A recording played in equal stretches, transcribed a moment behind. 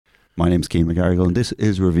My name's Keane McGarrigle, and this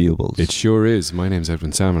is Reviewables. It sure is. My name's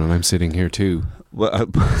Edwin Salmon, and I'm sitting here too. Well, I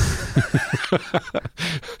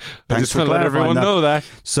thanks just for want to let everyone know that.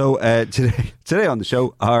 So today on the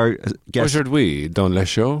show, our guest... Aujourd'hui, dans le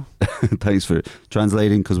show. Thanks for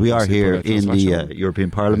translating, because we are here in the European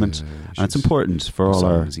Parliament, and it's important for all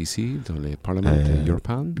our ici, dans le Parlement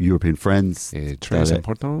européen. European friends. Très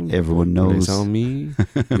important. Everyone knows les amis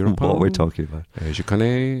what we're talking about. Je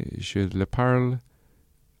connais, je le parle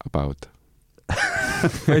about.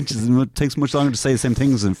 French takes much longer to say the same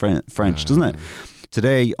things in French, doesn't it?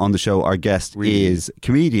 Today on the show, our guest is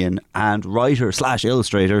comedian and writer /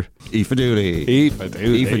 illustrator Aoife Dooley.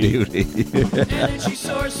 Energy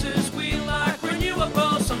sources we like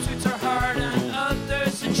renewable. Some sweets are hard and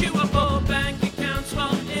others are chewable. Bank accounts,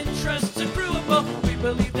 well, interests accruable. We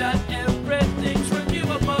believe that everything's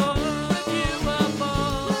reviewable.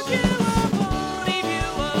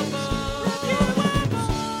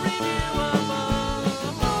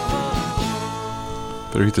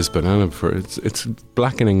 Better eat this banana before it's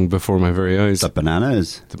blackening before my very eyes. That banana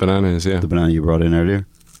is? The banana is, yeah. The banana you brought in earlier.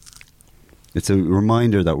 It's a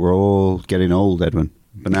reminder that we're all getting old, Edwin.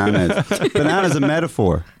 Banana's a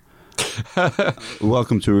metaphor.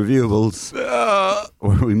 Welcome to Reviewables,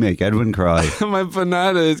 where we make Edwin cry. My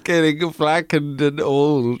banana is getting blackened and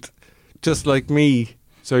old, just like me.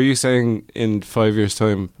 So are you saying in 5 years'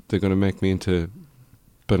 time they're going to make me into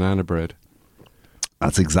banana bread?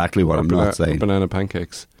 That's exactly what I'm not saying. Banana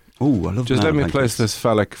pancakes. Oh, I love Just let me pancakes. place this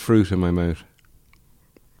phallic fruit in my mouth.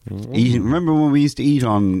 Remember when we used to eat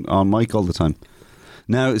on mic all the time?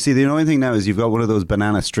 Now, see, the annoying thing now is you've got one of those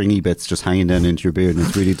banana stringy bits just hanging down into your beard, and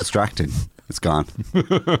it's really distracting. It's gone.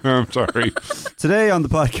 I'm sorry. Today on the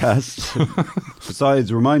podcast,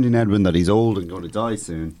 besides reminding Edwin that he's old and going to die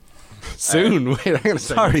soon. Soon? Wait, I'm going to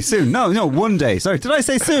say... Sorry, soon. No, one day. Sorry, did I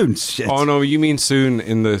say soon? Shit. Oh, no, you mean soon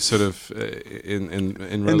in the sort of... in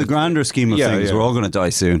the grander scheme of things, we're all going to die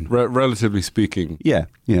soon. Relatively speaking. Yeah.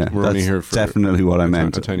 We're That's only here for definitely what I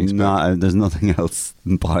meant. a tiny There's nothing else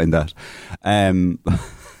behind that.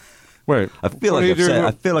 Wait. I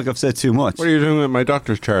feel like I've said too much. What are you doing with my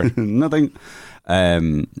doctor's chart? Nothing.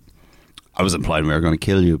 I was implying we were going to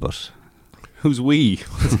kill you, but... Who's we?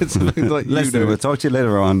 It's like Listen, we'll talk to you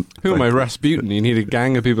later on. Who am I, Rasputin? You need a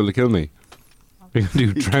gang of people to kill me. You're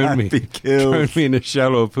going to drown me. Drown me in a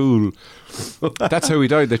shallow pool. That's how he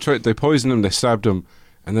died. They poisoned him, they stabbed him,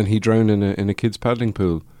 and then he drowned in a kid's paddling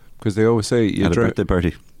pool. Because they always say At a birthday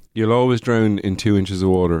party. You'll always drown in 2 inches of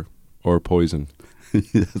water or poison.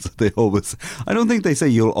 That's what they always... I don't think they say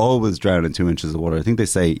you'll always drown in 2 inches of water. I think they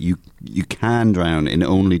say you can drown in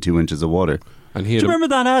only 2 inches of water. And do you remember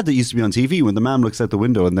that ad that used to be on TV when the mum looks out the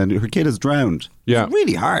window and then her kid is drowned? Yeah. It's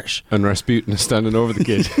really harsh. And Rasputin is standing over the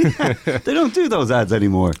kid. They don't do those ads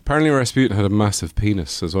anymore. Apparently Rasputin had a massive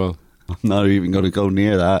penis as well. I'm not even going to go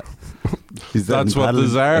near that. That's what the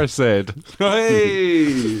Tsar said.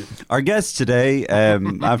 Hey! Our guest today,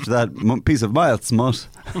 after that piece of mild smut...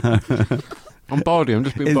 I'm bawdy, I'm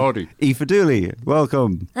just being bawdy. Aoife Dooley,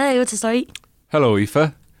 welcome. Hey, what's the story? Hello,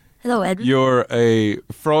 Aoife. Hello, Edwin. You're a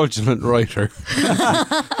fraudulent writer,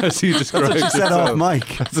 as you described That's what she said off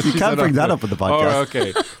mic. You can't bring that up in the podcast. Oh,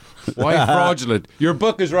 okay. Why fraudulent? Your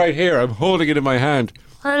book is right here. I'm holding it in my hand.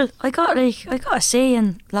 Well, I got a C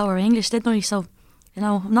in lower English, didn't I? So,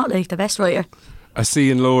 I'm not like the best writer. A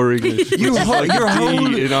C in lower English. You're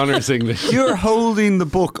in honours English. You're holding the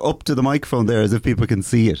book up to the microphone there as if people can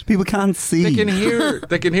see it. People can't see. They can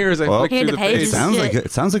hear as I flick through the pages.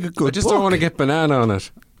 It sounds like a good I just book. don't want to get banana on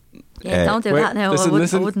it. Yeah, don't do that now. I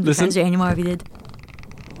wouldn't be friends with you anymore if you did.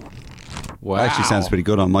 Wow. That actually sounds pretty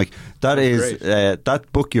good on mic. That is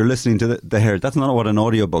that book you're listening to there. That's not what an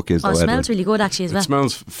audiobook is. It smells really good actually as well. It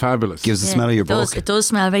smells fabulous. Gives the smell of your book. It does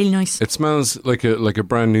smell really nice. It smells like a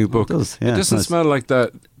brand new book. It does. Yeah, it doesn't smell like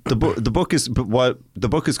that. The book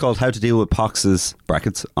is called How to Deal with Poxes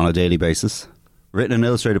 (brackets) on a Daily Basis, written and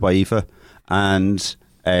illustrated by Aoife, and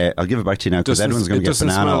I'll give it back to you now because Edwin's going to get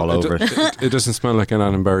banana all over it. It doesn't smell like an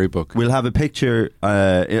Anne Berry book. We'll have a picture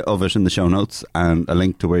of it in the show notes and a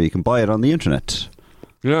link to where you can buy it on the internet.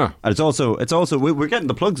 Yeah, and it's also we're getting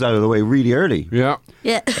the plugs out of the way really early. Yeah.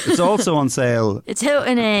 It's also on sale. It's out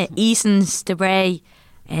in Eason's Debray.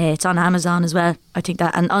 It's on Amazon as well, I think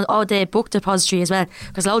that, and on the book depository as well,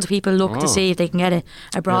 because loads of people look to see if they can get it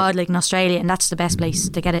abroad, like in Australia, and that's the best place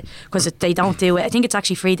to get it because they don't do it. I think it's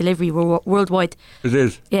actually free delivery worldwide. It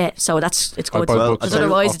is. Yeah, so it's good. Because Well,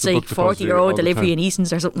 otherwise it's like 40-euro delivery in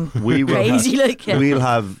Eason's or something crazy.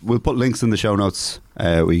 We'll put links in the show notes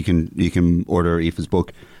where you can order Aoife's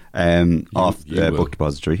book off book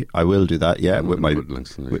depository. I will do that. Yeah, with my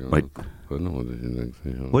I know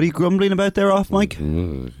what What are you grumbling about there, off mic?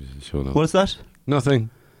 Shut up. What's that? Nothing.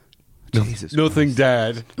 Jesus Nothing, Christ.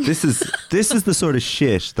 Dad. This is the sort of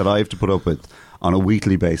shit that I have to put up with on a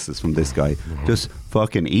weekly basis from this guy. Just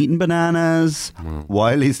fucking eating bananas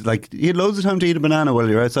while he's like, he had loads of time to eat a banana while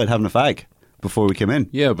you're outside having a fag before we came in.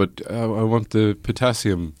 Yeah, but I want the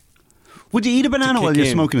potassium. Would you eat a banana kick while you're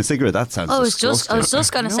in. smoking a cigarette? That sounds I was disgusting.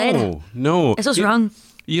 just going to say that. No. It's just wrong.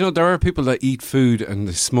 You know, there are people that eat food and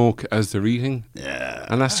they smoke as they're eating. Yeah.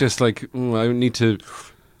 And that's just like, I need to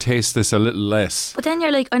taste this a little less. But then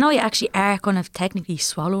you're like, I know you actually are kind of technically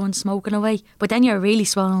swallowing smoking away, but then you're really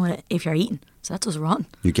swallowing it if you're eating. So that's just wrong.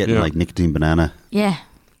 You're getting Yeah. like nicotine banana. Yeah. I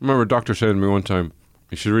remember a doctor saying to me one time,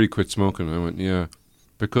 you should really quit smoking. And I went, yeah.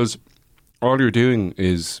 Because all you're doing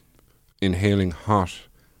is inhaling hot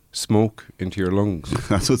smoke into your lungs.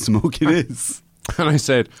 That's what smoking is. And I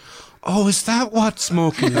said, oh, is that what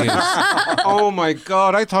smoking is? Oh my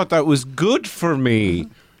God, I thought that was good for me.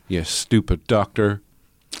 You stupid doctor.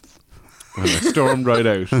 And I stormed right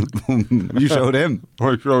out. You showed him.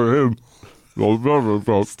 I showed him.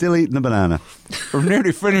 Still eating the banana. I'm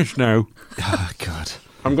nearly finished now. Oh, God.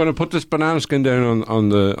 I'm going to put this banana skin down on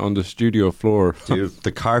the studio floor.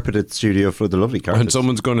 The carpeted studio for the lovely carpet. And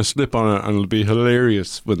someone's going to slip on it and it'll be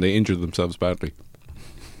hilarious when they injure themselves badly.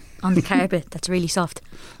 On the carpet, that's really soft.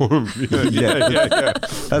 yeah.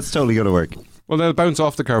 That's totally going to work. Well, they'll bounce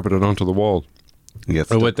off the carpet and onto the wall.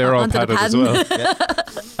 Yes. Oh, wait, they're all Onto the padded as padding.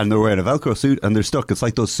 well. And they're wearing a Velcro suit and they're stuck. It's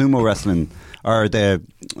like those sumo wrestling, or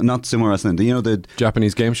not sumo wrestling, the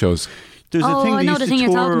Japanese game shows. there's a Oh, thing I they know used the to thing you're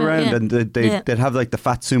tour talking about, around yeah. and Yeah. they'd have like the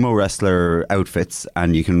fat sumo wrestler outfits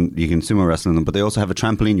and you can sumo wrestle in them, but they also have a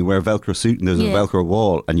trampoline. You wear a Velcro suit and there's a Yeah. Velcro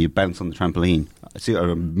wall and you bounce on the trampoline.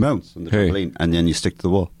 Or bounce on the Hey. trampoline and then you stick to the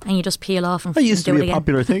wall. And you just peel off and That used to do be it a again.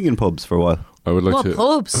 popular thing in pubs for a while. I would like What, to.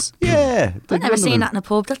 pubs? Yeah. I've never seen that in a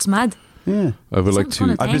pub. That's mad. Yeah. I would like Sounds fun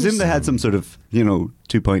to. and I presume Thanks. they had some sort of,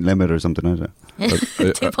 2-point limit or something like that.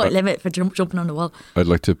 2-point limit for jumping on the wall. I'd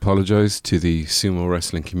like to apologise to the sumo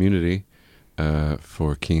wrestling community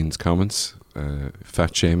for Keane's comments,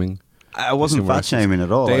 fat shaming. I wasn't Sumo fat wrestlers. shaming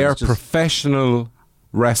at all. They I are was just- professional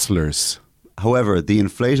wrestlers. However, the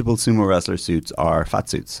inflatable sumo wrestler suits are fat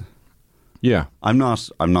suits. Yeah. I'm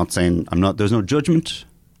not saying, there's no judgment.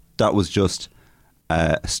 That was just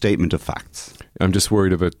a statement of facts. I'm just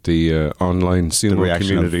worried about the online The sumo reaction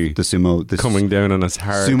community of the sumo, coming down on us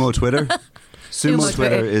hard. Sumo Twitter. Sumo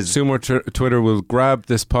Twitter Twitter. is Sumo Twitter will grab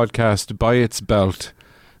this podcast by its belt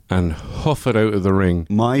and huff it out of the ring.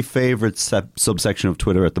 my favourite subsection of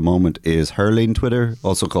Twitter at the moment is hurling Twitter,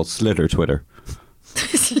 also called Slitter Twitter.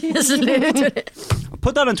 I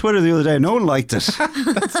put that on Twitter the other day. No one liked it.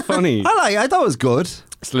 It's funny. I thought it was good.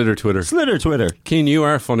 Slitter Twitter. Slitter Twitter. Keane, you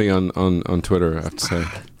are funny on Twitter, I have to say.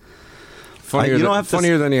 Funnier, you don't than, have to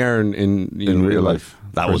funnier than you are in Real life.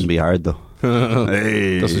 That wouldn't be hard though.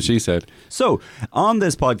 Hey. That's what she said. So, on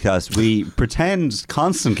this podcast, we pretend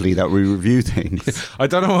constantly that we review things. I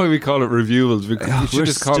don't know why we call it reviewables. We should We're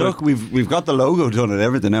just call stuck. it We've got the logo done and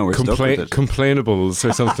everything now. We're stuck with it. complainables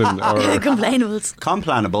or something. Or Complainables.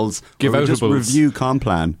 Complanables. Give where we just outables. review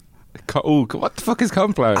Complan. what the fuck is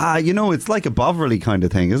Complan? It's like a Bovril kind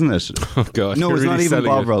of thing, isn't it? Oh God! No, you're it's not really even selling it.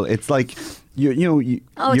 Bovril. It's like you.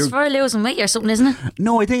 Oh, it's you're- for losing weight or something, isn't it?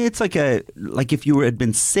 No, I think it's like if you had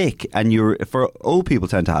been sick and for old people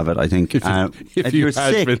tend to have it. I think If you you're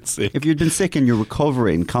had been sick. if you'd been sick and you're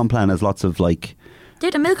recovering, Complan has lots of like. They're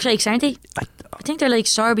the milkshakes, aren't they? I think they're like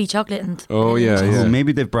strawberry chocolate and. Oh, yeah, Oh, yeah.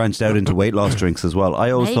 maybe they've branched out into weight loss drinks as well. I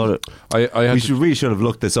always Maybe. thought it. I had We to, really should have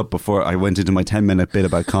looked this up before I went into my 10-minute bit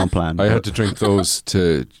about Complan. I had but- to drink those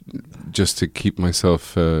to keep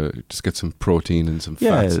myself just get some protein and some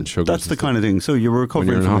Yeah, fats and sugars. that's the kind of thing. So you were recovering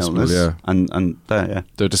you're in from hospital, illness, yeah. and yeah.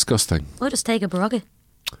 They're disgusting. I'll just take a Barocca.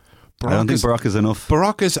 I don't think Barocca's enough.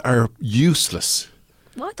 Baraccas are useless.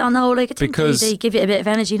 Well, I don't know. Like, I think Because- they give you a bit of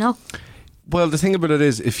energy, no? Well, the thing about it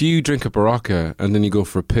is, if you drink a Baracca and then you go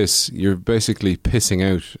for a piss, you're basically pissing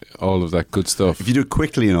out all of that good stuff. If you do it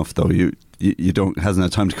quickly enough, though, you don't hasn't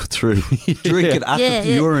had time to go through. Drink it at Yeah, the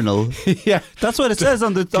yeah. urinal. yeah, That's what it says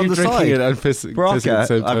on the keep drinking side. it and pissing at the Barocca.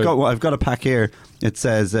 same time. I've got a pack here. It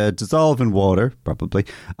says dissolve in water, probably,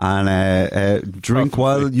 and drink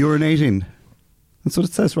while urinating. That's what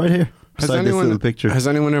it says right here. Beside this little picture. Has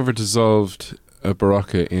anyone ever dissolved a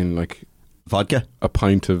Baracca in like Vodka. a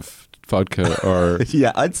pint of vodka or?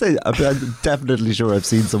 Yeah, I'm definitely sure I've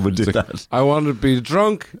seen someone do that. I want to be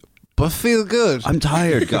drunk, but feel good. I'm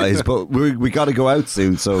tired, guys, but we got to go out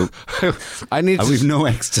soon, so I need and to. we've no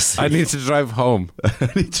ecstasy. I need to drive home. I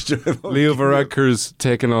need to drive home. Leo Varadkar's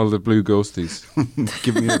taking all the blue ghosties.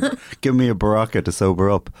 give me a Barocca to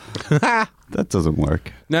sober up. That doesn't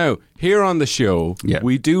work. Now, here on the show,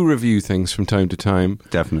 we do review things from time to time.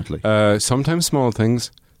 Definitely. Sometimes small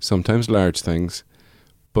things, sometimes large things.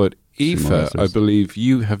 But Aoife, I believe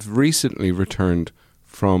you have recently returned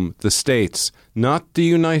from the States, not the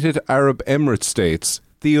United Arab Emirates States,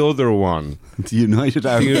 the other one. The United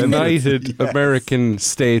Arab Emirates. United American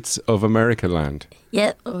States of America land.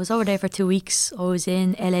 Yeah, I was over there for 2 weeks. I was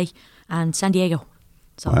in LA and San Diego.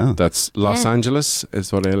 So Wow. That's Los Angeles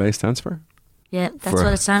is what LA stands for. yeah, that's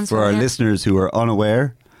what it stands for. For our yeah. listeners who are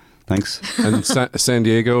unaware, thanks. And San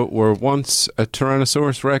Diego were once a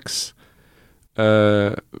Tyrannosaurus Rex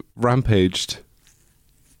rampaged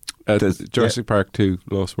at Jurassic Park 2,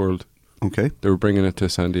 Lost World. Okay. They were bringing it to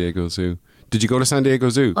San Diego Zoo. Did you go to San Diego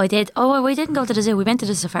Zoo? I did. Oh, we didn't go to the zoo. We went to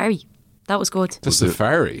the safari. That was good. The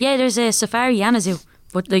safari? Yeah, there's a safari and a zoo.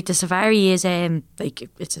 But like the safari is like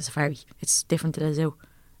it's a safari. It's different to the zoo.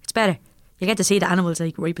 It's better. You get to see the animals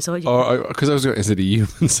like right beside you. Oh, because I was going, is it a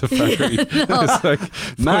human safari? It's like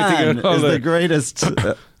Man is the greatest.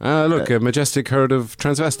 look, a majestic herd of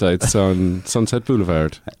transvestites on Sunset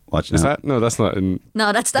Boulevard. Watch Is now. that? No, that's not in...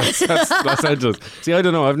 No, that's That's Los Angeles. See, I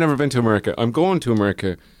don't know. I've never been to America. I'm going to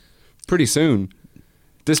America pretty soon.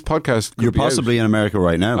 This podcast could You're be out. possibly in America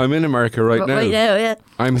right now. I'm in America right now. Right now, yeah.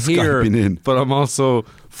 I'm here, Skyping in. but I'm also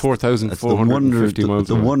That's 4,450 miles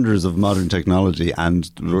the away. wonders of modern technology,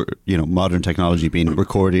 and modern technology being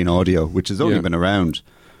recording audio, which has only been around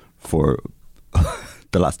for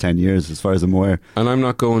the last 10 years, as far as I'm aware. And I'm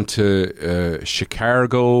not going to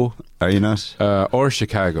Chicago Are you not? or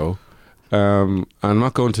Chicago. I'm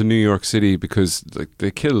not going to New York City because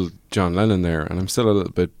they killed John Lennon there, and I'm still a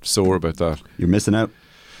little bit sore about that. You're missing out.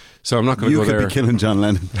 So I'm not going to You go could there. be killing John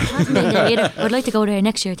Lennon. I haven't been there either. I'd like to go there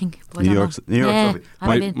next year, I think. But I New don't York's- know. New York's yeah, lovely. I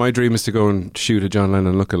haven't been. My dream is to go and shoot a John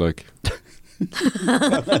Lennon lookalike.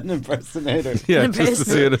 An impersonator. Yeah, just to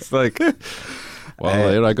see what it's like.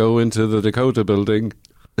 Well, here I go into the Dakota building.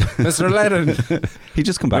 Mr. Lennon. He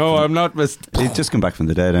just come back. No, from, I'm not Mr. He's just come back from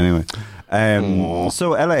the dead anyway.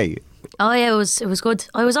 So LA. Oh yeah, it was good.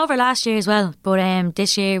 I was over last year as well, but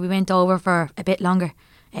this year we went over for a bit longer,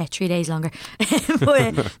 3 days longer.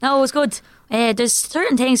 But no, it was good. There's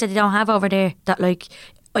certain things that they don't have over there that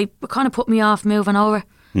kind of put me off moving over.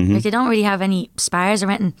 Mm-hmm. Like they don't really have any spars or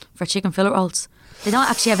anything for chicken fillet rolls. They don't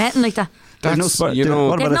actually have anything like that. There's no That's, spot- you know,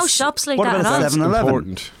 what They have about no a s- shops like what that about at all. a 7-Eleven?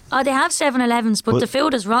 important. Oh, they have 7-Elevens, but the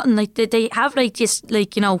food is rotten. Like they have like this,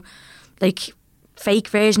 like fake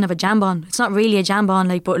version of a jambon. It's not really a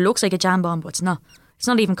jambon, but it looks like a jambon, but it's not. It's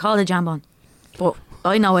not even called a jambon. But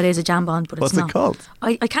I know it is a jambon, but What's it's not. it called?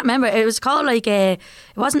 I can't remember. It was called it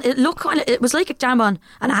wasn't. It looked kind of. It was like a jambon,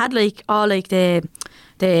 and it had all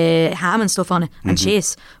the ham and stuff on it and Mm-hmm.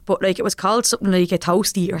 cheese. But it was called something like a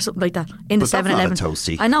toasty or something like that in the But that's not a 7-Eleven.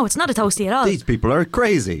 toasty. I know it's not a toasty at all. These people are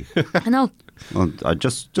crazy. I know. Well,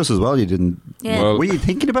 just as well you didn't. Yeah. Well, Were you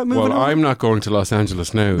thinking about moving? Well, over? I'm not going to Los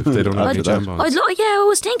Angeles now if they don't have After the that. jambons. I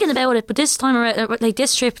was thinking about it, but this time around,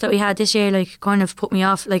 this trip that we had this year, kind of put me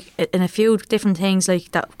off, in a few different things,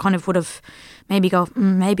 that kind of would have made me go,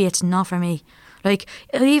 maybe it's not for me. I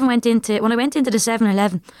even when I went into the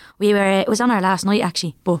 7-Eleven, it was on our last night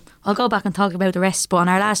actually, but I'll go back and talk about the rest. But on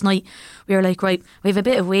our last night, we were like, right, we have a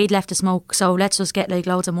bit of weed left to smoke, so let's just get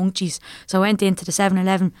loads of munchies. So I went into the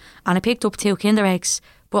 7-Eleven and I picked up 2 Kinder Eggs,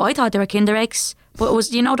 but I thought they were Kinder Eggs, but it was,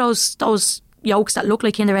 those yolks that look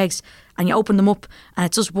like Kinder Eggs, and you open them up and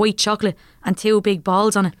it's just white chocolate and 2 big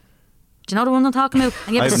balls on it. Do you know the one I'm talking about?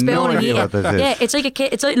 And you have I the have no spoon and idea eat what it. this is.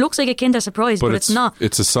 Yeah, it looks like a Kinder Surprise, but it's not.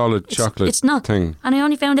 It's a solid chocolate It's not. thing. And I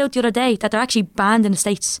only found out the other day that they're actually banned in the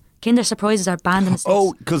States. Kinder Surprises are banned in the States.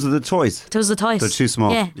 Oh, because of the toys. Those are the toys. They're too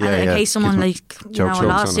small. Yeah, Yeah, and in yeah. case someone Chokes a on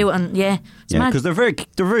lawsuit them. and it's Yeah, mad. because they're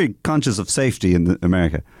very conscious of safety in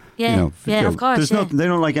America. Yeah, yeah, of course, There's they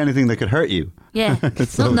don't like anything that could hurt you. Yeah,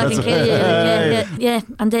 it's nothing that can kill you. Yeah.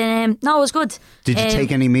 And then no, it was good. Did you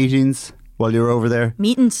take any meetings while you were over there?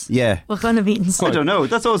 meetings? Yeah. What kind of meetings? I don't know.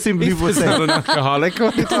 That's all people would He's say. not an alcoholic. no,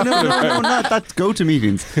 not that. Go to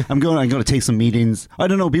meetings. I'm going to take some meetings. I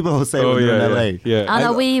don't know. People will say when they're in LA. Yeah. I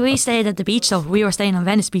know we stayed at the beach though. We were staying on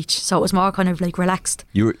Venice Beach, so it was more kind of relaxed.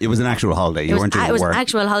 It was an actual holiday. You weren't doing it was work. an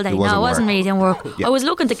actual holiday. It No, it wasn't work. really doing work. Yeah. I was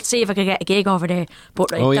looking to see if I could get a gig over there, but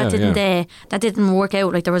that didn't work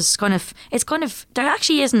out. There was there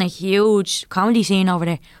actually isn't a huge comedy scene over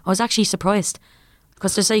there. I was actually surprised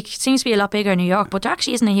because there's it seems to be a lot bigger in New York, but there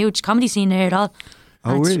actually isn't a huge comedy scene there at all.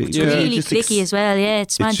 Oh, And really? It's Yeah. really Just clicky as well. Yeah,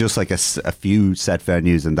 it's mad. It's just like a few set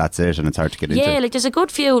venues and that's it, and it's hard to get into. Yeah, there's a good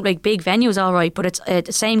few big venues, all right, but it's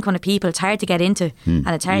the same kind of people. It's hard to get into, and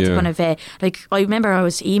it's hard to Yeah. kind of I remember I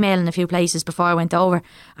was emailing a few places before I went over,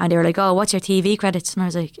 and they were like, "Oh, what's your TV credits?" And I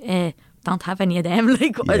was like, don't have any of them.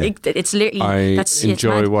 Like, it's literally. I that's, enjoy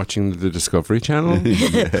it's mad. watching the Discovery Channel.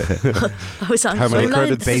 I was on How many Sunlight.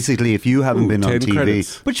 credits? Basically, if you haven't been on 10 TV,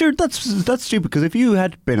 credits. but sure, that's stupid because if you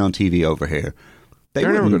had been on TV over here, They're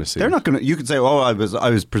never wouldn't- gonna see They're it. not going to. You could say, "Oh, I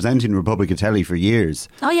was presenting Republic of Telly for years."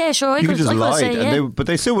 Oh yeah, sure. You could just lie, say, but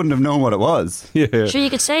they still wouldn't have known what it was. Yeah. Sure, you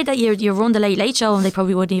could say that you run the Late Show, and they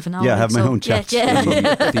probably wouldn't even know. Yeah, like, have my so, own chat. Yeah.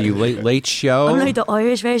 The Late Show. I'm like the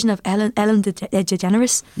Irish version of Ellen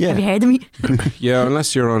DeGeneres. Yeah. Have you heard of me? Yeah,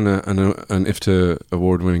 unless you're on an IFTA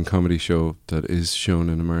award-winning comedy show that is shown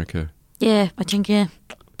in America. Yeah, I think, yeah.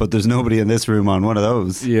 But there's nobody in this room on one of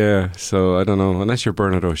those. Yeah, so I don't know. Unless you're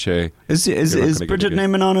Bernard O'Shea. Is You're not gonna get Bridget a good-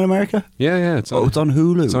 Neyman on in America? Yeah, it's on. Oh, it's on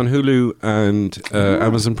Hulu. It's on Hulu and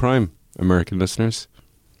Amazon Prime. American listeners,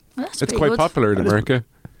 Well, that's it's pretty quite good. popular in That is- America.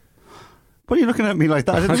 What are you looking at me like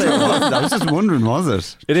that? I didn't say it was. I was just wondering, was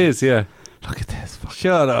it? It is, yeah. Look at this. Fuck.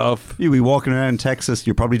 Shut up. You be walking around Texas.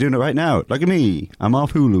 You're probably doing it right now. Look at me. I'm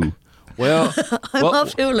off Hulu. Well, I'm well,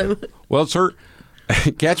 off Hulu. well, sir,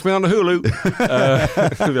 catch me on the Hulu.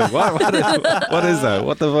 What is that?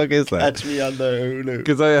 What the fuck is that? me on the Hulu.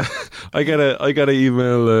 Because I gotta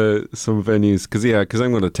email some venues because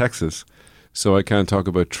I'm going to Texas, so I can't talk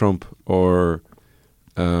about Trump or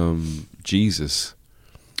Jesus.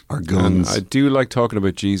 Or guns. And I do like talking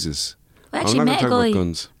about Jesus. I I'm actually not met going a to talk guy. about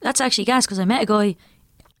guns. That's actually gas because I met a guy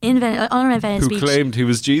on Venice Who Beach. claimed he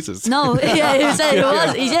was Jesus? No, yeah, he said it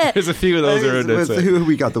was. Yeah. There's a few of those around. I'd say. Who have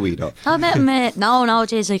we got the weed off? I met him. No,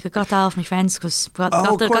 jeez, like I got that off my friends because got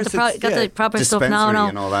of the course, it's- the proper stuff. No, dispensary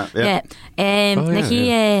and all that, yeah. Oh, Like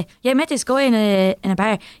yeah, I met this guy in a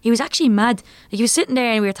bar. He was actually mad. Like he was sitting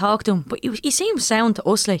there and we were talking to him, but he seemed sound to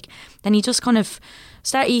us. Like then he just kind of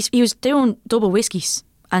started. He was doing double whiskies.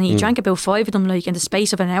 And he drank about 5 of them, like in the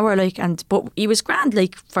space of an hour, like. But he was grand,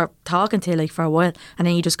 like for talking to, like for a while, and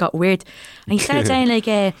then he just got weird. And he started saying, like,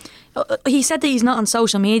 he said that he's not on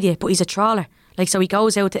social media, but he's a trawler. Like, so he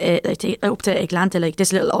goes out up to Atlanta, like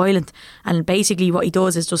this little island, and basically what he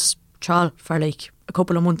does is just trawl for like a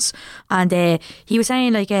couple of months. And he was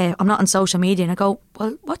saying, like, I'm not on social media, and I go,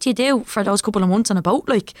 well, what do you do for those couple of months on a boat?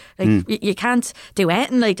 Like you can't do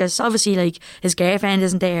anything. Like, there's obviously like his girlfriend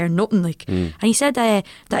isn't there, nothing. Like, and he said that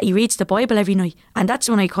he reads the Bible every night, and that's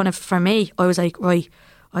when I kind of, for me, I was like, right,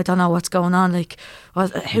 I don't know what's going on. Like,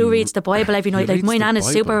 who reads the Bible every night? Like, reads my the nan is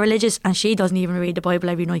Bible? super religious, and she doesn't even read the Bible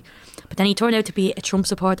every night. But then he turned out to be a Trump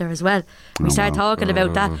supporter as well. We started talking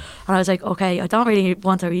about that, and I was like, okay, I don't really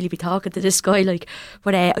want to really be talking to this guy. Like,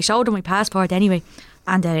 but I showed him my passport anyway,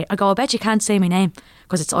 and I go, I bet you can't say my name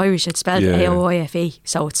because it's Irish. It's spelled Yeah. AOIFE,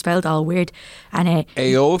 so it's spelled all weird. And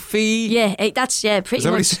Aofi? yeah, that's pretty Is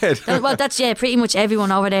that what much. he said? Well, that's pretty much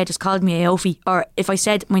everyone over there just called me Aofi. Or if I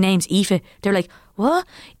said my name's Aoife, they're like, what?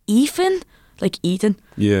 Ethan? Like Ethan.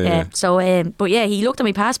 Yeah. So, but yeah, he looked at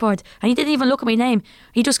my passport and he didn't even look at my name.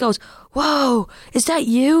 He just goes, "Whoa, is that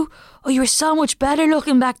you? Oh, you were so much better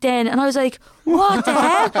looking back then." And I was like, "What the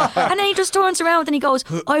hell?" And then he just turns around and he goes,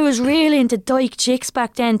 "I was really into dyke chicks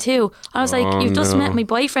back then too." And I was like, Oh, "You've just no. met my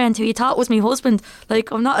boyfriend who you thought was my husband.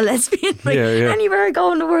 Like, I'm not a lesbian. Like, Yeah. anywhere I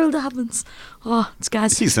go in the world, it happens." Oh, it's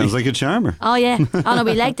gas. He sounds like a charmer. Oh yeah, oh no,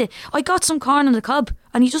 we liked it. I got some corn on the cob,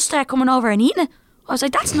 and he just started coming over and eating it. I was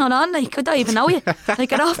like, "That's not on. Like, I don't even know you. Like,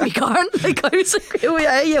 get off me corn." Like, I was like, "Who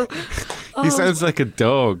are you?" Oh, He sounds like a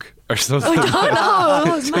dog or something. I don't know.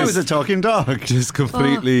 It was He mad. was a talking dog. Just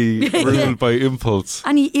completely ruled by impulse.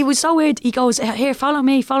 And he was so weird. He goes, "Here, follow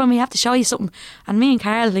me. I have to show you something." And me and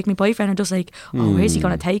Carl, like my boyfriend, are just like, "Oh, where's he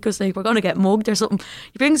going to take us? Like, we're going to get mugged or something."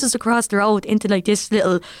 He brings us across the road into like this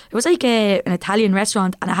little, it was like an Italian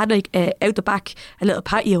restaurant, and it had like out the back a little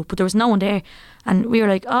patio, but there was no one there. And we were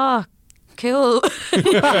like, "Oh, cool."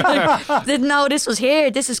 Like, didn't know this was here.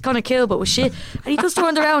 This is kind of cool, but was shit. And he just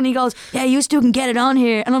turned around and he goes, "Yeah, you two can get it on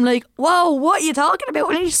here." And I'm like, "Whoa, what are you talking about?"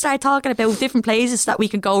 And he just started talking about different places that we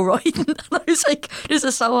could go riding. And I was like, this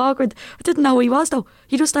is so awkward. I didn't know who he was though.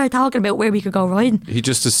 He just started talking about where we could go riding. He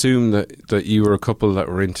just assumed that you were a couple that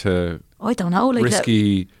were into I don't know, like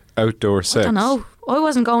risky outdoor sex. I don't know. I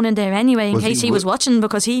wasn't going in there anyway in Was case he- he was watching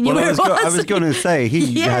because he knew Well, where it was. I was going to say he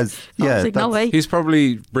Yeah. has. I Yeah, was like, no that's- way. He's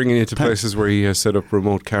probably bringing you to places where he has set up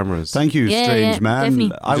remote cameras. Thank you, Yeah, strange yeah, man.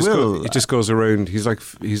 definitely. I He just will. He just goes around. He's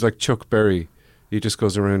like Chuck Berry. He just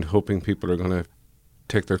goes around hoping people are going to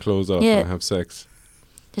take their clothes off Yeah. and have sex.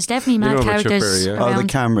 There's definitely know mad about Chuck characters Berry, yeah? Oh, the around.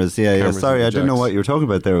 cameras. Yeah, Cameras Sorry, and I didn't know jacks. what you were talking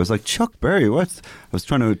about there. I was like, Chuck Berry, what? I was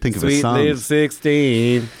trying to think of a Sweet song. Live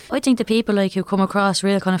 16. I think the people like who come across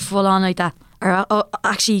real kind of full on like that are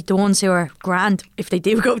actually the ones who are grand if they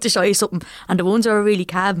do go to show you something, and the ones who are really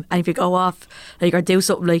calm, and if you go off like or do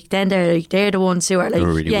something like, then they're the ones who are like,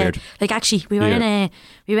 really weird. Like actually we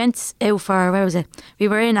went out for, where was it? We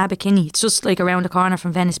were in Aberkenny. It's just like around the corner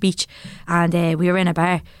from Venice Beach, and we were in a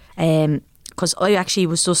bar. Because I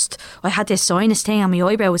actually I had this sinus thing and my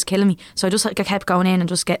eyebrow was killing me, so I kept going in and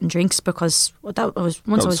just getting drinks, because once I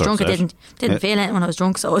was drunk, I didn't feel it when I was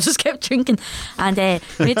drunk, so I just kept drinking. And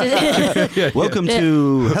welcome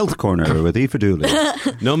to Health Corner with Aoife Dooley.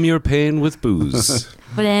 Numb your pain with booze.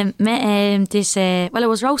 But met this. Well, it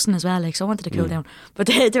was roasting as well, like, so I wanted to cool down. But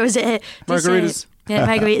there was margaritas.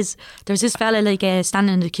 Margaritas. There was this fella like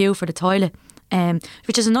standing in the queue for the toilet.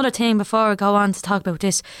 Which is another thing before I go on to talk about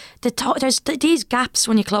this. There's these gaps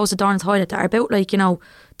when you close the door in the toilet that are about, like,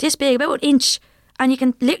 this big, about an inch, and you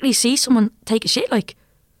can literally see someone take a shit, like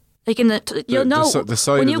in the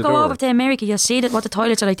side when you go over to America, you'll see that what the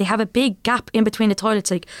toilets are like. They have a big gap in between the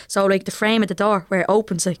toilets, like, so like the frame of the door where it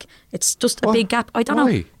opens, like, it's just a big gap. I don't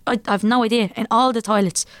know. I've no idea. In all the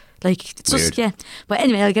toilets. Like, it's just, yeah. But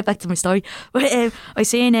anyway, I'll get back to my story. But I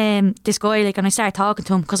seen this guy, like, and I started talking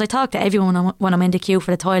to him, because I talk to everyone when I'm in the queue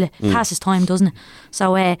for the toilet. Passes time, doesn't it?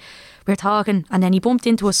 So we were talking, and then he bumped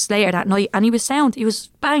into us later that night, and he was sound. He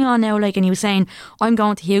was bang on now, like, and he was saying, I'm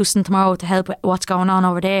going to Houston tomorrow to help with what's going on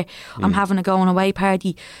over there. I'm having a going away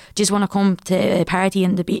party. Just want to come to a party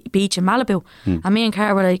in the beach in Malibu. And me and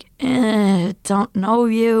Cara were like, don't know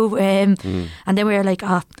you. And then we were like,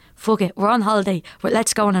 fuck it, we're on holiday, but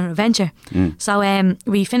let's go on an adventure. So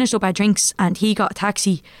we finished up our drinks, and he got a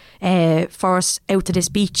taxi for us out to this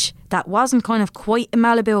beach that wasn't kind of quite in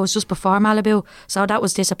Malibu, it was just before Malibu, so that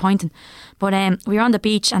was disappointing. But we were on the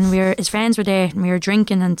beach, and his friends were there, and we were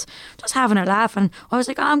drinking and just having a laugh, and I was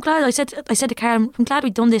like, I'm glad. I said to Karen, I'm glad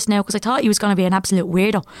we've done this now, because I thought he was going to be an absolute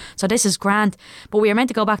weirdo, so this is grand. But we were meant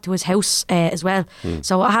to go back to his house as well.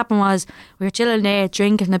 So what happened was, we were chilling there,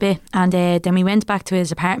 drinking a bit, and then we went back to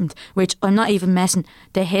his apartment, which, I'm not even messing,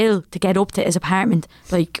 the hill to get up to his apartment,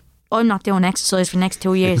 like, I'm not doing exercise for the next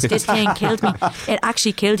 2 years. This thing killed me. It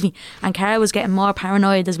actually killed me. And Cara was getting more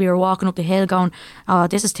paranoid as we were walking up the hill, going, oh,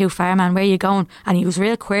 this is too far, man, where are you going? And he was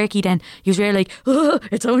real quirky then. He was real like, oh,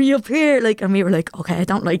 it's only up here. Like, and we were like, okay, I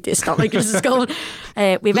don't like this. Not like this is going.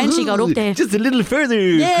 We eventually got up there. Just a little further,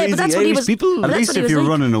 yeah, crazy but that's what Irish he was, people. At least if you're like,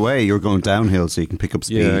 running away, you're going downhill so you can pick up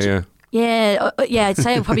speed. Yeah, I'd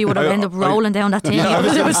say I probably would have ended up rolling down that thing.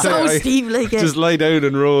 It was so steep. Like, just lie down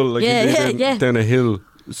and roll like down a hill.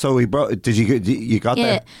 So you got there?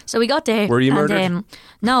 Yeah, so we got there. Were you murdered?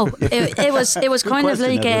 No, it was kind of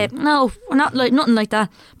like no, not like nothing like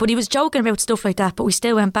that. But he was joking about stuff like that. But we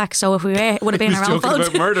still went back. So if we were, it would have been our own fault.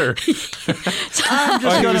 About murder. I'm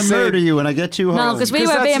just going to murder you when I get you home. No, because we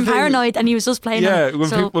were being paranoid, and he was just playing. Yeah,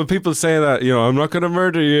 when people say that, I'm not going to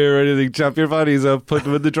murder you or anything. Chop your bodies up, put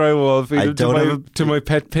them in the drywall, feed them to my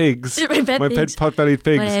pet pigs, my pet pot-bellied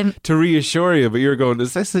pigs, to reassure you. But you're going,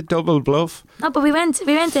 is this a double bluff? No, but we went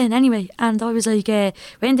in anyway, and I was like,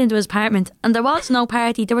 went into his apartment, and there was no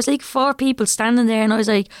party. There was like 4 people standing there, and I was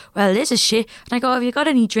like, well, this is shit. And I go, have you got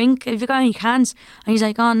any drink? Have you got any cans? And he's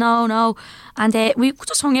like, oh, no. And we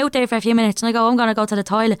just hung out there for a few minutes, and I go, I'm going to go to the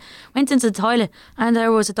toilet. Went into the toilet, and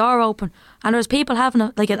there was a door open, and there was people having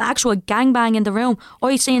an actual gangbang in the room.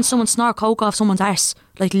 I seen someone snort coke off someone's arse.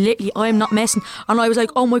 Like, literally, I'm not messing. And I was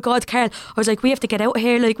like, oh my God, Carl. I was like, we have to get out of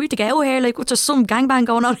here. Like, there's some gangbang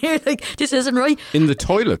going on here. Like, this isn't right. In the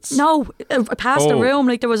toilets? No, past the room.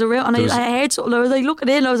 Like, there was a room, and I heard something. I was like, looking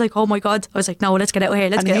in. I was like, oh my God. I was like, no, let's get out of here.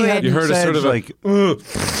 Let's get out of here. You heard a sort of like,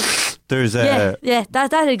 there's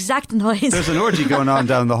that exact noise. There's an orgy going on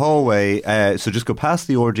down the hallway, so just go past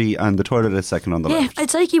the orgy, and the toilet is second on the left. Yeah,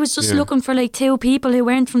 it's like he was just looking for like 2 people who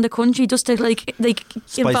weren't from the country, just to like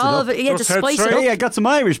involve it. Yeah, to spice it up. Hey, I got some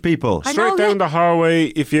Irish people. Straight down the hallway.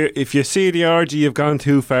 If you see the orgy, you've gone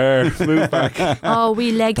too far. Move back. Oh,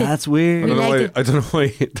 we legged it. That's weird. I don't know why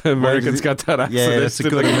the Americans got that accent. Yeah, that's a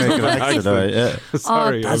good American accent. Yeah.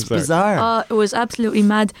 Sorry, that's bizarre. It was absolutely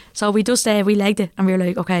mad. So we just we legged it, and we were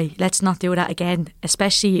like, okay, let's not do that again,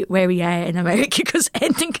 especially where we are in America, because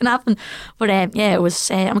anything can happen. But it was.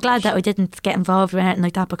 I'm glad that I didn't get involved with anything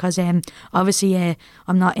like that, because obviously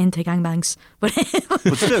I'm not into gangbangs. But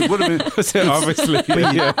still, obviously.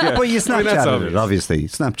 But you Snapchatted it, obviously.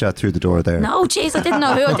 Snapchat through the door there. No, jeez, I didn't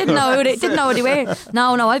know who they were.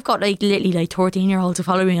 No, I've got like literally like 13-year-olds who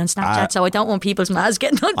follow me on Snapchat, so I don't want people's mads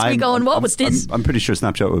getting on to me going, what was this? I'm pretty sure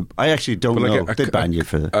Snapchat would. I actually don't know. They ban you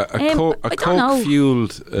for that. A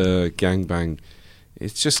coke-fueled gangbang.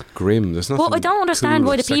 It's just grim. There's nothing. But I don't understand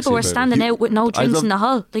why the people were standing out with no drinks in the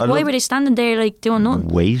hall. Like, why were they standing there like doing nothing?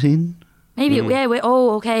 Waiting? Maybe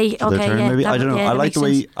okay, The term, yeah. maybe? that I don't would- know. yeah, I that like makes the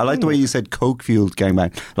way sense. I like the way you said coke fueled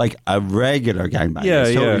gangbang, like a regular gangbang. Yeah,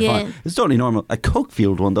 it's totally yeah. fine. Yeah. It's totally normal. A coke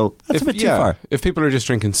fueled one though, that's a bit too far. If people are just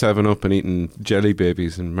drinking 7-Up and eating jelly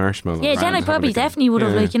babies and marshmallows, Yeah, then and I probably having a- definitely would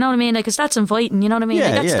have, Yeah. like, you know what I mean? Like, 'cause that's inviting, you know what I mean?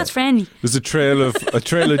 Yeah, Like, yeah. that's friendly. There's a trail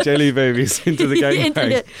of jelly babies into the Into gangbang.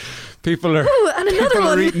 the- People are Ooh, and another people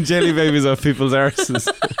are one. eating jelly babies off people's arses.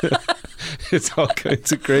 It's all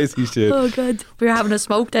kinds of crazy shit. Oh, God. We were having a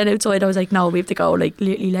smoke then outside. I was like, no, we have to go, like,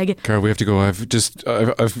 literally leg it. Carl, we have to go. I've just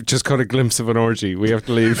caught a glimpse of an orgy. We have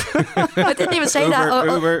to leave. I didn't even say that.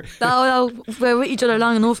 Uber. No, we're with each other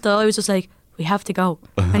long enough though. I was just like, we have to go.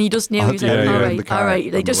 And he just knew. He was like, Yeah, all yeah. In the right, car all right.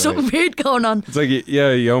 on Like, the there's way. something weird going on. It's like,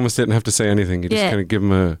 you almost didn't have to say anything. You just Yeah. kind of give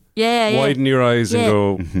him a Yeah. widen your eyes Yeah. and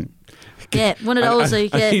go. Yeah, one of those,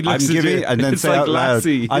 like, And he yeah. looks I'm at giving- you. and then It's say like out loud,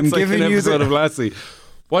 Lassie. I'm It's like giving an you episode the- of Lassie.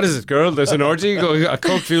 What is it, girl? There's an orgy going, a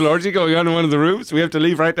coke fuel orgy going on in one of the rooms. We have to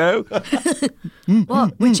leave right now.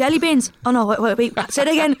 What? With jelly beans? Oh, no, wait. Say it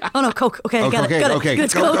again. Oh, no, Coke. Okay, got it. Okay,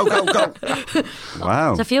 Let's go.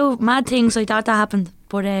 Wow. There's a few mad things like that happened,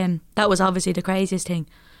 but that was obviously the craziest thing.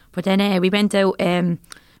 But then we went out,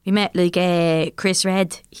 we met like Chris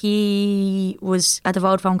Red. He was at the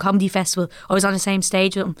Vodafone Comedy Festival. I was on the same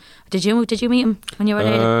stage with him. Did you meet him when you were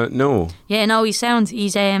there? No. Yeah, no, he's sound.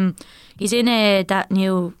 He's in that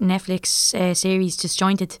new Netflix series,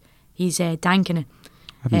 Disjointed. He's Dank in it.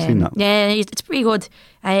 Haven't seen that. Yeah, it's pretty good.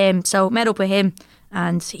 So met up with him,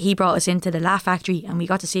 and he brought us into the Laugh Factory, and we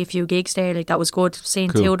got to see a few gigs there. Like, that was good, seeing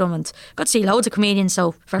Cool. two of them, and got to see loads of comedians.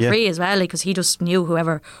 So for Yeah. free as well, like, because he just knew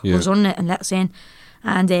whoever Yeah. was running it and let us in.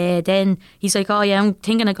 And then he's like, oh yeah, I'm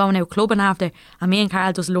thinking of going out clubbing after. And me and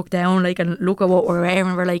Carl just look down, like, and look at what we're wearing,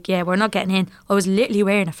 and we're like, yeah, we're not getting in. I was literally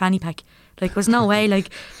wearing a fanny pack. Like, there's no way, like,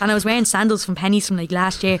 and I was wearing sandals from Pennies from like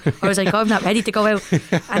last year. I was like, I'm not ready to go out.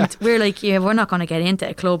 And we're like, yeah, we're not going to get into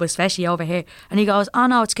a club, especially over here. And he goes, oh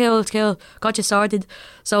no, it's cool, got you sorted.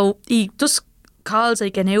 So he just calls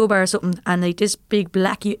like an Uber or something, and like this big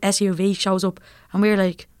black SUV shows up, and we're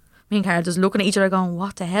like, me and Carl just looking at each other going,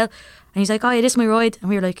 what the hell? And he's like, oh yeah, this is my ride. And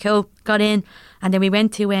we were like, cool, got in. And then we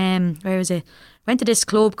went to where was it? Went to this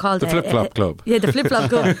club called The Flip Flop Club. Yeah, the Flip Flop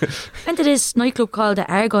Club. Went to this nightclub called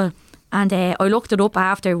the Argyle. And I looked it up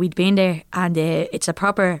after we'd been there, and it's a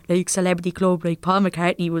proper like celebrity club. Like, Paul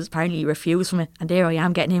McCartney was apparently refused from it, and there I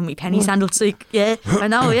am getting in with penny sandals. Like, yeah, I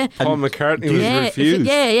know, yeah. Paul McCartney was Yeah, refused.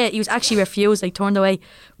 yeah, he was actually refused, like turned away.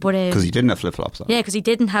 But Because he didn't have flip flops on. yeah, because he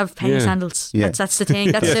didn't have penny Yeah. sandals. Yeah. That's the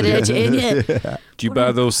thing. That's the let you in. Yeah. Do you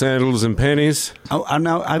buy those sandals and pennies? Oh, and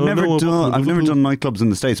now I've Oh, never no, done nightclubs in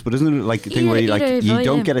the States, but isn't it like a thing where you Either,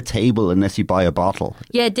 don't yeah. get a table unless you buy a bottle?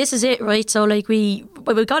 Yeah, this is it, right? So like we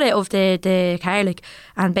got out of the car, like,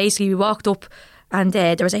 and basically we walked up, and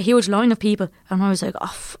there was a huge line of people, and I was like,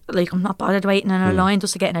 like, I'm not bothered waiting in a line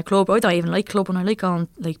just to get in a club. I don't even like clubbing. I like going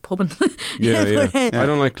like pubbing. Yeah. I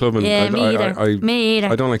don't like clubbing. Yeah, me either. Me either.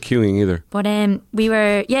 I don't like queuing either. But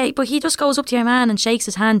but he just goes up to your man and shakes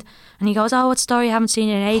his hand, and he goes, "Oh, what story? I haven't seen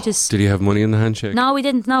you in ages." Did he have money in the handshake? No, we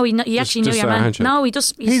didn't. No, he actually knew just your a man. handshake? No,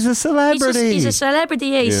 He's a celebrity. He's a celebrity.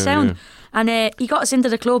 Yeah, he's Yeah, sound. yeah. And he got us into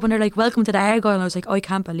the club, and they're like, "Welcome to the Argyle." And I was like, "I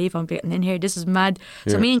can't believe I'm getting in here. This is mad."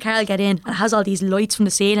 So Yeah. me and Carl get in, and it has all these lights from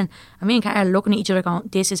the ceiling. And me and Carl are looking at each other, going,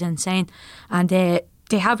 "This is insane." And they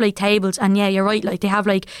have like tables, and yeah, you're right. Like, they have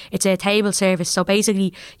like, it's a table service. So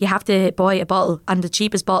basically, you have to buy a bottle, and the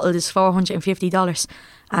cheapest bottle is $450,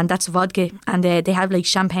 and that's vodka. And they have like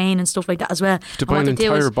champagne and stuff like that as well. To And buy what an they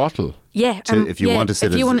do entire is- bottle. yeah, if you want to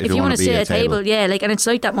sit if you want to to be sit at at a table, yeah, like, and it's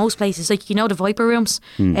like that most places, like, you know, the Viper Rooms,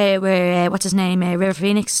 where what's his name, River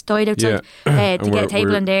Phoenix died outside. Yeah. To And get a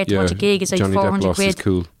table in there to watch a gig is like Johnny Depp 400 lost his quid.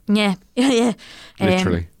 cool. Yeah.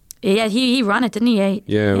 Literally. Yeah, he ran it, didn't he?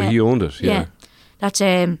 Yeah, he owned it. Yeah. That's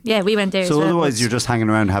we went there. So as well, otherwise, but- you're just hanging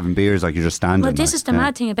around having beers, like you're just standing. Well, this like, is the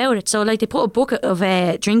mad thing about it. So, like, they put a bucket of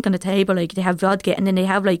drink on the table. Like, they have vodka, and then they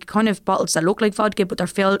have like kind of bottles that look like vodka, but they're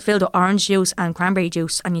filled with orange juice and cranberry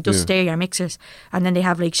juice, and you just stir your mixers. And then they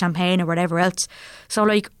have like champagne or whatever else. So,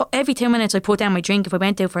 like, every 2 minutes I put down my drink. If I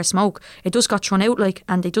went out for a smoke, it just got thrown out, like,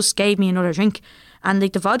 and they just gave me another drink. And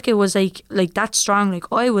like, the vodka was like that strong. Like,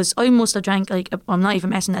 I must have drank, like, I'm not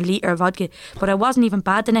even messing, a litre of vodka, but I wasn't even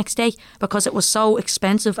bad the next day because it was so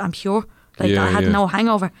expensive and pure. Like, Yeah, I had yeah. no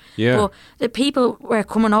hangover. Yeah. But the people were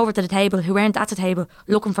coming over to the table who weren't at the table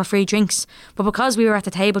looking for free drinks. But because we were at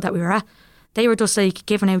the table that we were at, they were just like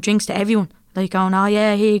giving out drinks to everyone. Like, going, oh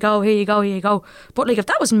yeah, here you go, here you go, here you go. But like, if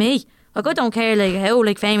that was me, Like, I don't care like how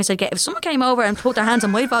like famous I get. If someone came over and put their hands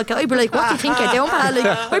on my vodka, I'd be like, what do you think you're doing, pal? Like,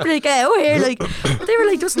 I'd be like, get out here. Like, but they were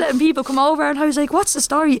like just letting people come over, and I was like, what's the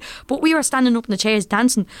story? But we were standing up in the chairs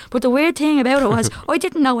dancing. But the weird thing about it was, I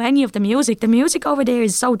didn't know any of the music. The music over there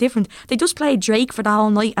is so different. They just played Drake for the whole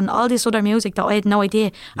night and all this other music that I had no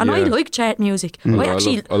idea. And I like chart music. I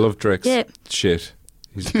love Drake's shit.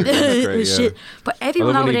 He's great, shit. But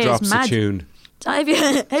everyone over there is mad. Tune.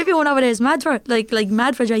 Everyone over there is mad for like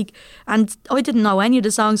mad for Drake, and I didn't know any of the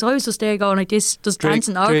songs. I was just there going like this, just Drake,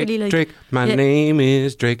 dancing awkwardly. Like Drake, my name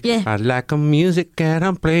is Drake. Yeah. I like a music and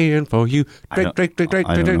I'm playing for you. Drake.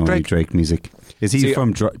 I don't know any Drake music. Is he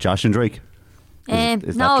from Josh and Drake?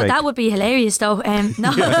 Is no, Drake? that would be hilarious though.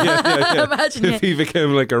 No, imagine if he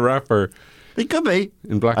became like a rapper. He could be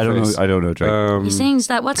in blackface. I don't know Drake. He sings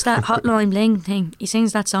that. What's that Hotline Bling thing? He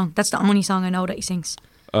sings that song. That's the only song I know that he sings.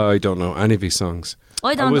 I don't know any of his songs.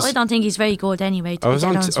 I don't think he's very good anyway. I was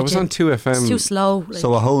on 2FM. It's too slow. Like.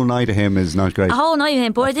 So a whole night of him is not great. A whole night of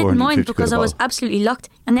him, but I didn't mind because I was absolutely locked,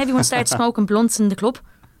 and everyone started smoking blunts in the club.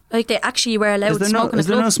 Like they actually were allowed to smoke in the club. Is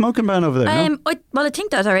there no smoking ban over there? No? I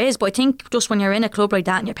think that there is, but I think just when you're in a club like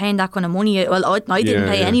that and you're paying that kind of money, well, I didn't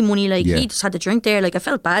pay any money. Like he just had to drink there. Like I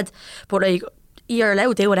felt bad, but like you're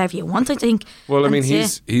allowed to do whatever you want. I think. Well, I mean,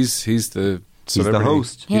 he's the celebrity. He's the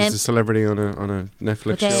host. He's the celebrity on a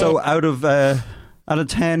Netflix show. So out of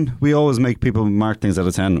 10, we always make people mark things out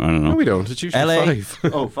of 10. I don't know. No, we don't. It's usually LA.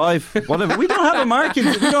 5. 5. Whatever. We don't have a marking.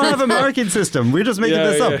 We don't have a marking system. We're just making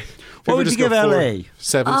this up. What would you give LA?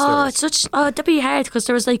 7 stars. That'd be hard because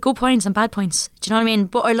there was like good points and bad points. Do you know what I mean?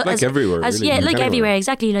 But everywhere. Really. Yeah, like everywhere,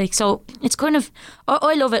 exactly. Like so, it's kind of.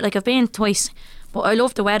 I love it. Like I've been twice, but I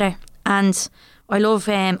love the weather and. I love.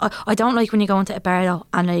 I don't like when you go into a bar though,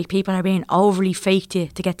 and like people are being overly fake to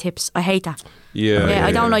get tips. I hate that. Yeah,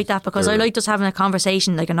 I don't like that because I like just having a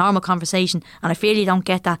conversation, like a normal conversation, and I feel you don't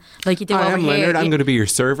get that like you do over I'm here. Leonard. I'm going to be your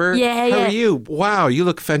server. Yeah, How are you? Wow, you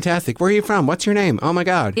look fantastic. Where are you from? What's your name? Oh my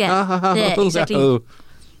God. Yeah, exactly.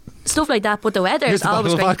 Stuff like that, but the weather is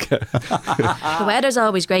always great. The weather's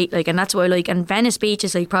always great, like, and that's what I like. And Venice Beach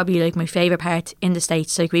is like probably like my favourite part in the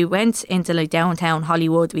States. Like we went into like downtown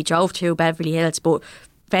Hollywood, we drove through Beverly Hills, but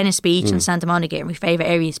Venice Beach and Santa Monica are my favourite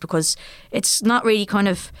areas because it's not really kind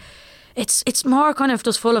of. It's more kind of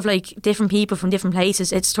just full of like different people from different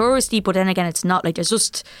places. It's touristy, but then again, it's not. Like there's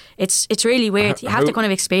just it's really weird. You have to kind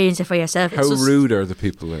of experience it for yourself. How rude are the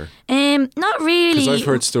people there? Not really. Because I've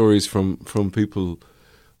heard stories from people.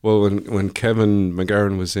 Well, when Kevin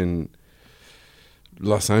McGarren was in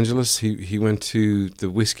Los Angeles, he went to the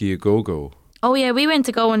Whiskey A Go Go. Oh yeah, we went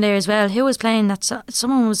to go in there as well. Who was playing that?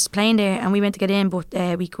 Someone was playing there, and we went to get in, but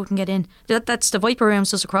we couldn't get in. That's the Viper Rooms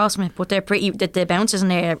just across from it, but they're pretty. The bouncers in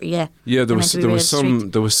there, yeah. Yeah, there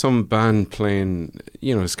was some band playing,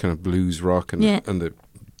 it's kind of blues rock, and they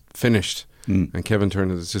finished, and Kevin turned.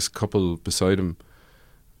 There's this couple beside him,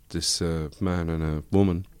 this man and a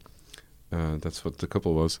woman. That's what the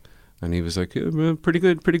couple was, and he was like, yeah, pretty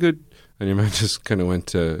good. And your man just kind of went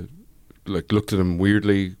to, looked at him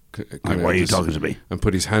weirdly. Why are you talking to me? And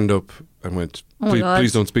put his hand up and went,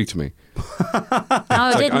 please don't speak to me.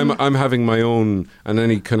 I'm having my own. And then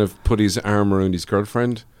he kind of put his arm around his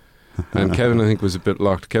girlfriend, and Kevin I think was a bit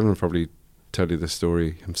locked. Kevin will probably tell you the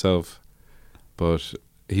story himself, but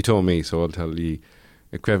he told me, so I'll tell you.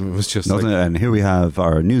 Kevin was just and here we have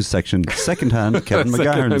our news section, secondhand Kevin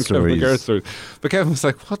McGarren stories. But Kevin was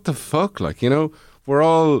like, "What the fuck? Like, we're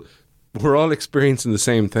all experiencing the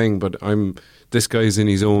same thing, but this guy's in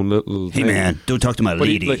his own little Hey thing. Man, don't talk to my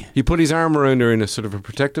lady." He put his arm around her in a sort of a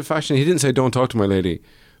protective fashion. He didn't say, "Don't talk to my lady."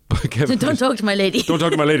 But Kevin don't talk to my lady. Don't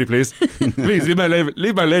talk to my lady, please. Please leave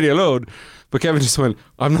my lady alone. But Kevin just went,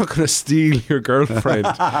 "I'm not going to steal your girlfriend."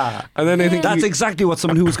 And then I think that's exactly what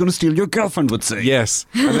someone who was going to steal your girlfriend would say. Yes.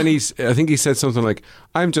 And then I think he said something like,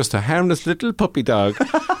 "I'm just a harmless little puppy dog,"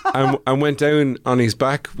 and went down on his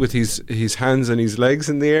back with his hands and his legs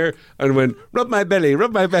in the air and went, "Rub my belly,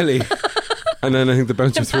 rub my belly." And then I think the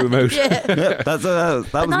bouncer threw him out.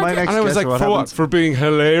 That was my next. And I was like, "For what? For being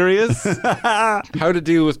hilarious?" How to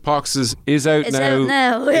Deal with Poxes is out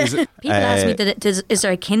now. People ask me, is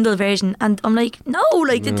there a Kindle version? And I'm like, no,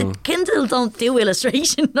 the Kindle don't do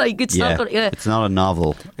illustration. It's not. It's not a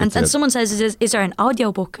novel. And someone says, is there an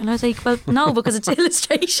audiobook? And I was like, well, no, because it's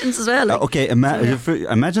illustrations as well. Okay,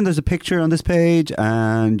 imagine there's a picture on this page,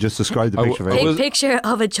 and just describe the picture. Big picture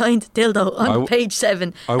of a giant dildo on page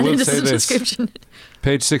 7. I will say this. Description.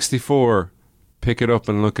 Page 64. Pick it up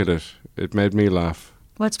and look at it. It made me laugh.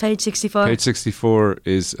 What's page 64? Page 64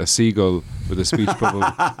 is a seagull with a speech bubble.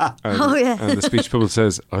 Oh, yeah. And the speech bubble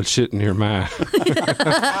says, "I'll shit in your ma."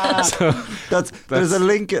 There's a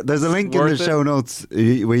link. There's a link in the worth it. show notes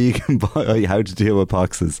where you can buy How to Deal with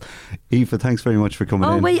Boxes. Aoife, thanks very much for coming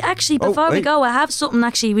in. Oh, wait, actually, before we wait. go, I have something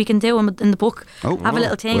actually we can do in the book. Have a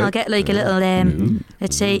little thing. well, I'll get like a little,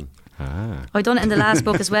 let's say, I've done it in the last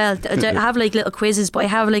book as well. I have like little quizzes, but I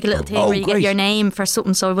have like a little thing where you great. get your name for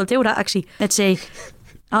something, so we'll do that actually. Let's say,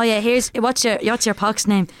 oh yeah, what's your pox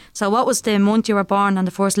name? So what was the month you were born and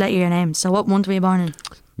the first letter of your name? So what month were you born in?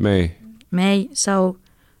 May. So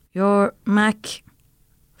your Mac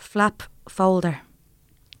flap folder.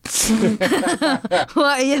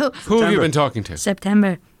 What are you? Who have you been talking to?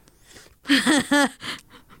 September.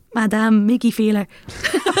 Madame Mickey Feeler.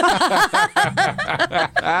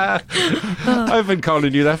 I've been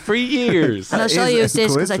calling you that for years. And I'll show is- you it's a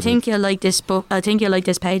this because I coincidence. think you'll like this book. I think you'll like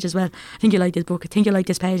this page as well. I think you'll like this book. I think you'll like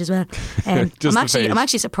this page as well. Just the page. I'm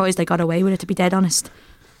actually surprised I got away with it, to be dead honest.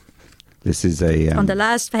 This is a On the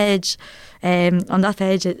last page, on that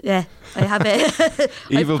page, I have a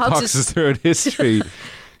Evil Poxes Throughout History.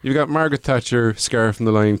 You've got Margaret Thatcher, Scar from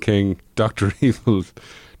the Lion King, Dr. Evil,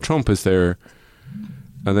 Trump is there,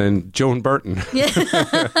 and then Joan Burton.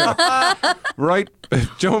 Yeah. Right?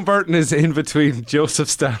 Joan Burton is in between Joseph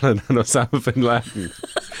Stalin and Osama bin Laden.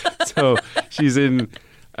 So she's in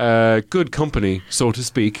good company, so to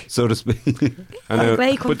speak. so to speak. And,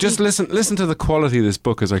 Great but just listen to the quality of this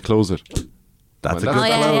book as I close it. That's a Well, good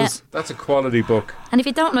that's- Oh, yeah, close. That's a quality book. And if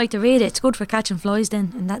you don't like to read it, it's good for catching flies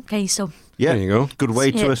then, in that case. So, Yeah, There you go. good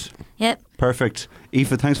weight to Yeah. it. yeah. Perfect. Aoife,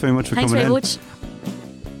 thanks very much for Thanks coming very in. much.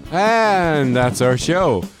 And that's our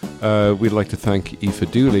show. We'd like to thank Aoife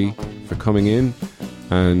Dooley for coming in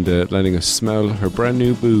and letting us smell her brand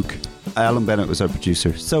new book. Alan Bennett was our producer.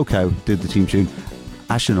 SoCow did the team tune.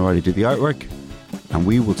 Ashton O'Reilly did the artwork. And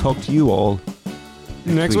we will talk to you all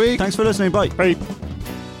Next week. Thanks for listening. Bye. Bye.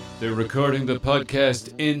 They're recording the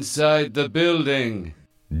podcast inside the building.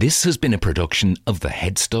 This has been a production of the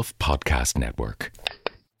Head Stuff Podcast Network.